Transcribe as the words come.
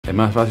Es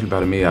más fácil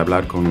para mí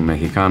hablar con un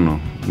mexicano.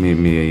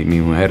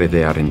 Mi mujer es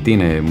de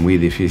Argentina, es muy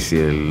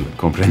difícil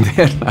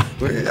comprenderla.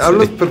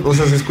 Hablas, o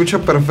sea, se escucha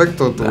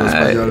perfecto tu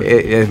español.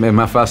 Es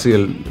más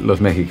fácil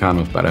los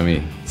mexicanos para mí.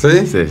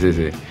 ¿Sí? Sí, sí,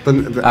 sí.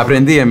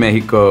 Aprendí en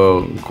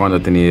México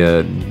cuando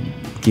tenía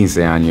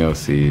 15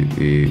 años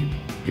y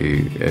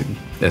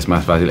es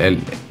más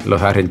fácil.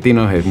 Los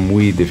argentinos es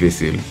muy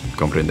difícil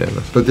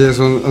comprenderlos. Pero tienes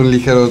un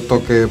ligero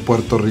toque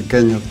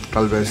puertorriqueño,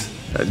 tal vez.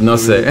 No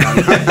sé.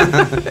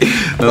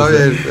 Está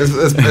bien,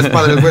 es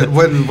padre,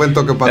 buen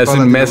toque para toda Es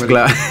una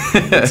mezcla.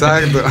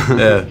 Exacto.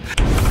 Yeah.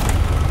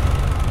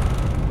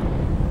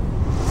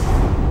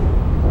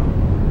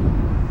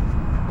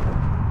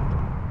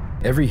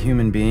 Every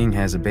human being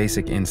has a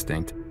basic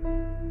instinct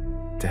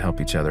to help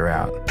each other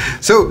out.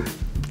 So,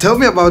 tell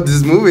me about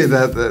this movie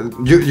that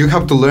you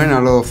have to learn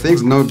a lot of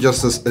things, not just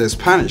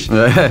Spanish.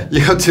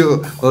 You have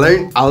to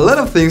learn a lot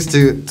of things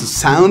to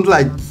sound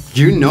like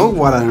you know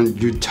what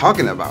you're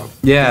talking about.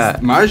 Yeah.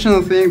 This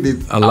Martian thing,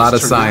 a lot of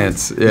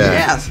science. Yeah.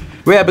 Yes.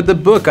 Well, yeah, but the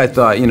book, I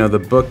thought, the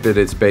book that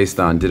it's based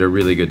on did a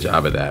really good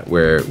job of that,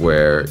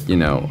 where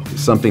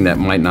something that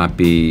might not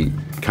be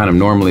kind of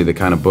normally the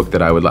kind of book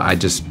that I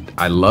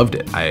loved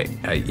it. I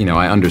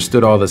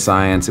understood all the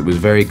science. It was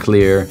very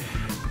clear.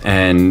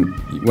 And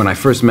when I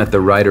first met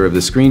the writer of the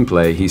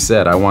screenplay, he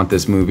said, I want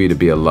this movie to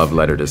be a love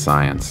letter to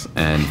science.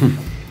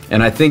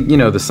 And I think,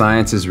 the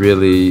science is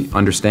really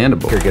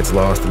understandable. It gets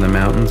lost in the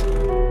mountains.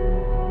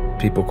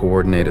 People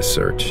coordinate a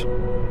search.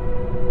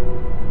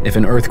 If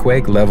an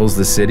earthquake levels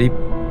the city,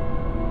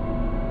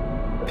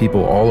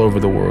 people all over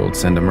the world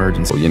send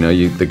emergency.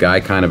 The guy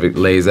kind of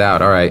lays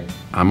out, all right,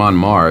 I'm on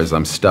Mars,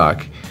 I'm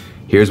stuck.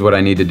 Here's what I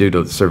need to do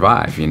to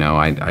survive.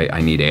 I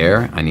need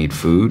air, I need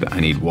food, I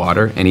need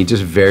water. And he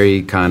just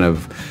very kind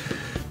of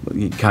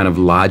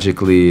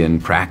logically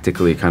and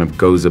practically kind of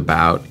goes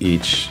about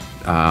each,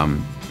 how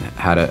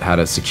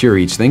to secure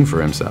each thing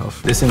for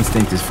himself. This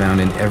instinct is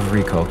found in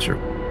every culture,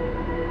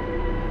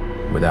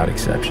 without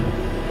exception.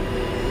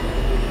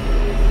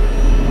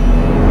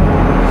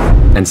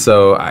 And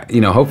so,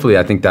 hopefully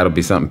I think that'll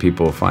be something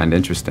people find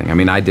interesting. I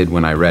mean, I did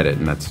when I read it,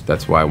 and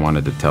that's why I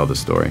wanted to tell the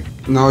story.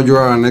 Now you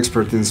are an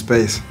expert in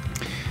space.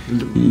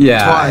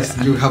 Yeah. Twice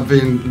you have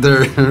been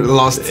there,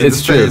 lost in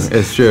space.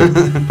 It's true.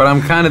 But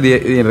I'm kind of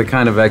the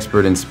kind of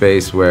expert in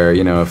space where,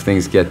 if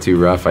things get too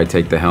rough, I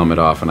take the helmet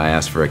off and I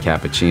ask for a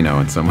cappuccino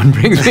and someone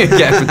brings me a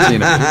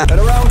cappuccino. At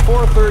around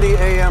 4:30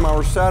 a.m.,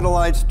 our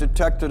satellites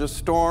detected a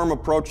storm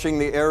approaching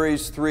the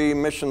Ares 3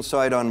 mission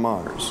site on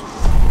Mars.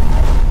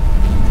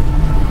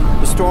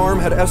 The storm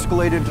had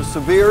escalated to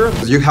severe.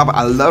 You have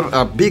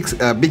a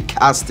big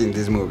cast in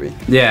this movie.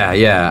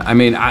 Yeah. I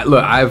mean,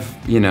 I've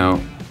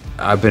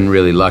been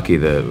really lucky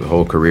the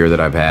whole career that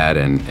I've had,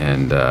 and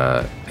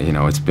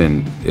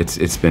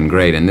it's been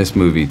great. And this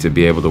movie, to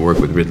be able to work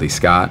with Ridley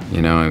Scott,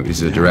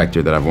 he's a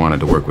director that I've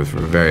wanted to work with for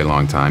a very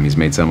long time. He's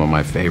made some of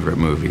my favorite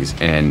movies,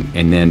 and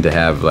then to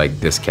have like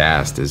this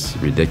cast is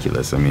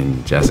ridiculous. I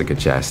mean, Jessica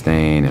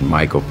Chastain and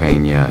Michael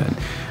Pena,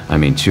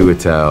 and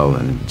Chiwetel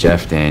and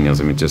Jeff Daniels.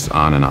 Just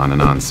on and on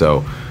and on.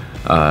 So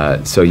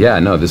yeah,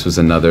 no, this was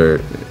another.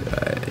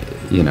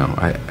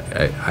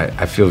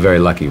 I feel very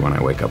lucky when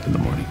I wake up in the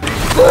morning.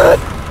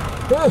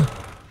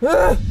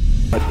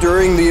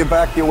 During the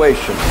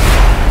evacuation,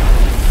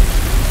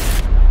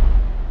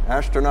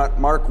 astronaut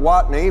Mark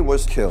Watney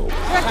was killed.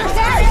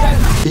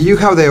 You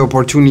have the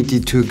opportunity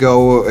to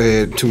go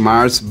to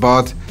Mars,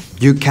 but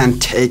you can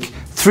take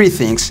 3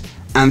 things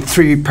and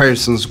 3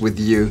 persons with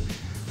you.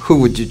 Who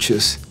would you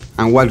choose,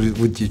 and what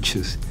would you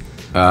choose?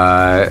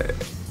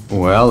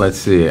 Well, let's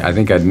see. I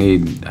think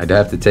I'd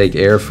have to take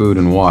air, food,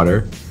 and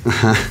water.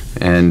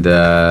 And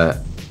I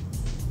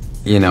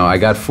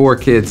got 4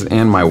 kids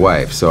and my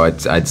wife, so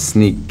I'd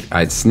sneak,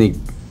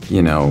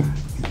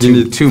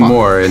 two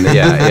more in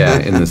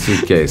in the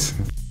suitcase.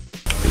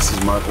 This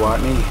is Mark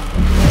Watney,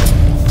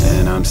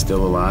 and I'm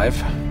still alive.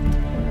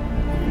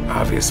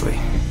 Obviously,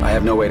 I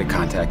have no way to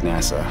contact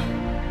NASA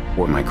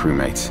or my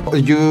crewmates.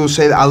 You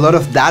said a lot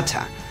of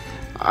data.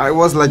 I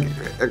was like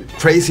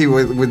crazy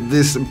with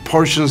these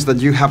portions that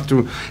you have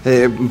to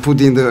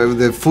put in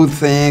the food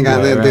thing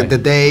and right. the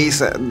days.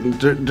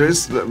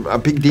 There's a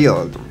big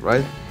deal,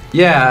 right?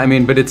 Yeah,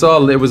 but it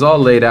was all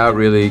laid out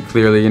really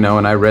clearly, and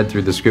I read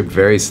through the script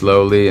very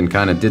slowly and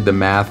kind of did the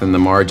math and the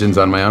margins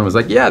on my own. I was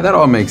like, yeah, that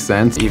all makes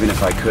sense. Even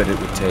if I could, it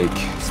would take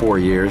 4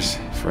 years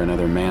for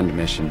another manned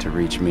mission to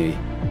reach me.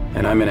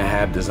 And I'm in a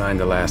hab designed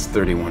to last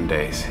 31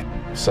 days.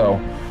 So,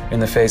 in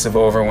the face of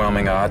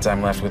overwhelming odds,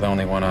 I'm left with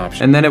only one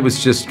option. And then it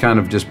was just kind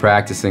of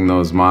practicing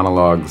those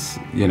monologues.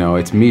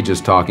 It's me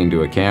just talking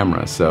to a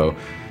camera. So,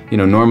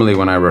 normally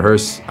when I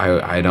rehearse,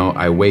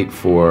 I wait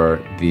for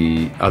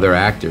the other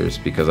actors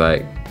because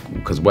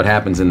what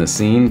happens in the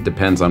scene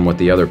depends on what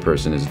the other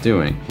person is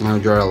doing. Now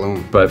you're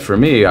alone. But for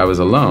me, I was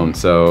alone,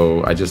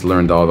 so I just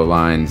learned all the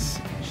lines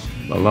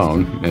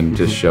alone and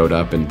just showed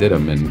up and did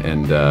them.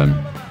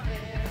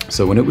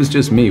 So when it was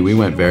just me, we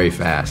went very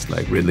fast.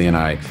 Like Ridley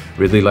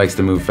likes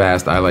to move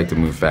fast, I like to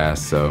move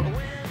fast, so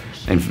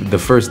And the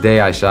first day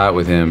I shot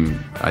with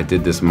him, I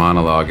did this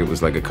monologue. It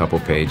was like a couple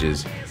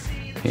pages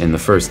in the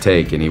first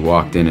take, and he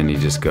walked in and he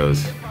just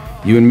goes,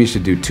 "You and me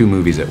should do 2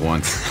 movies at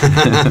once."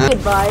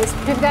 Advise.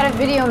 We've got a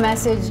video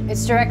message.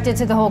 It's directed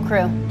to the whole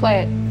crew.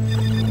 Play it.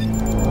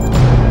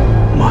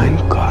 Mein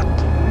Gott.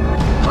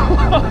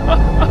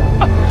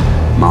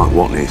 Mark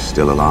Watney's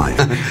still alive.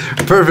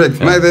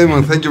 Perfect. Matt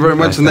Damon, thank you very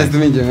much. Nice to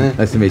meet you.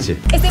 Nice to meet you.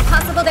 Is it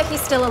possible that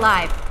he's still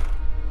alive?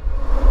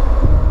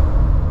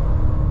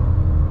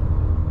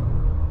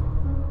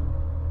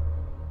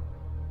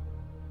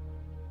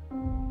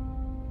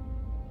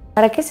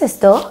 ¿Para qué es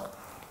esto?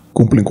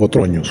 Cumplen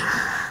 4 años.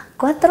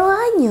 4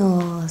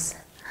 años.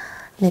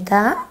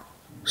 ¿Neta?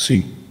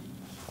 Sí.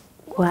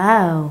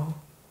 Wow.